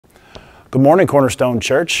Good morning, Cornerstone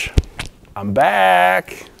Church. I'm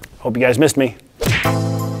back. Hope you guys missed me.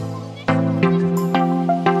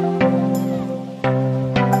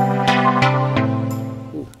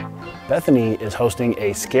 Bethany is hosting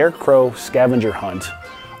a scarecrow scavenger hunt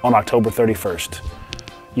on October 31st.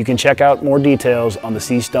 You can check out more details on the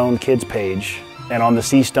Seastone Kids page, and on the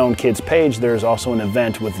Seastone Kids page there's also an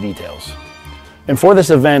event with details. And for this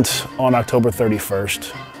event on October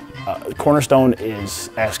 31st, Cornerstone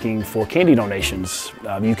is asking for candy donations.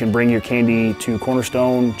 You can bring your candy to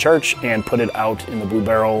Cornerstone Church and put it out in the Blue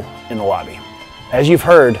Barrel in the lobby. As you've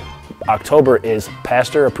heard, October is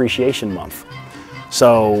Pastor Appreciation Month.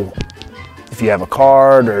 So if you have a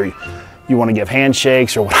card or you want to give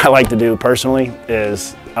handshakes, or what I like to do personally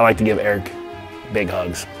is I like to give Eric big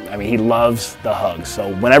hugs. I mean, he loves the hugs.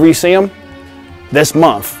 So whenever you see him this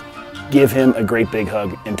month, give him a great big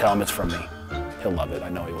hug and tell him it's from me. He'll love it, I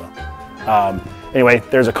know he will. Anyway,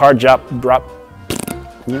 there's a card drop-off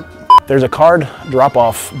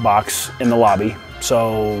box in the lobby.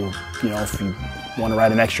 So, you know, if you want to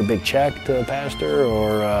write an extra big check to a pastor,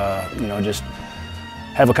 or you know, just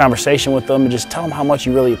have a conversation with them and just tell them how much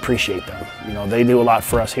you really appreciate them. You know, they do a lot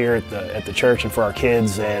for us here at the church and for our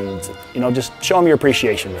kids, and you know, just show them your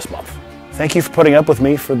appreciation this month. Thank you for putting up with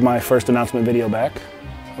me for my first announcement video back.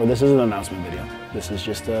 Or this isn't an announcement video. This is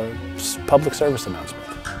just a public service announcement.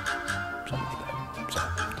 Something like that. So,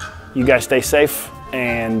 you guys stay safe,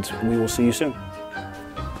 and we will see you soon.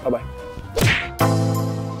 Bye-bye.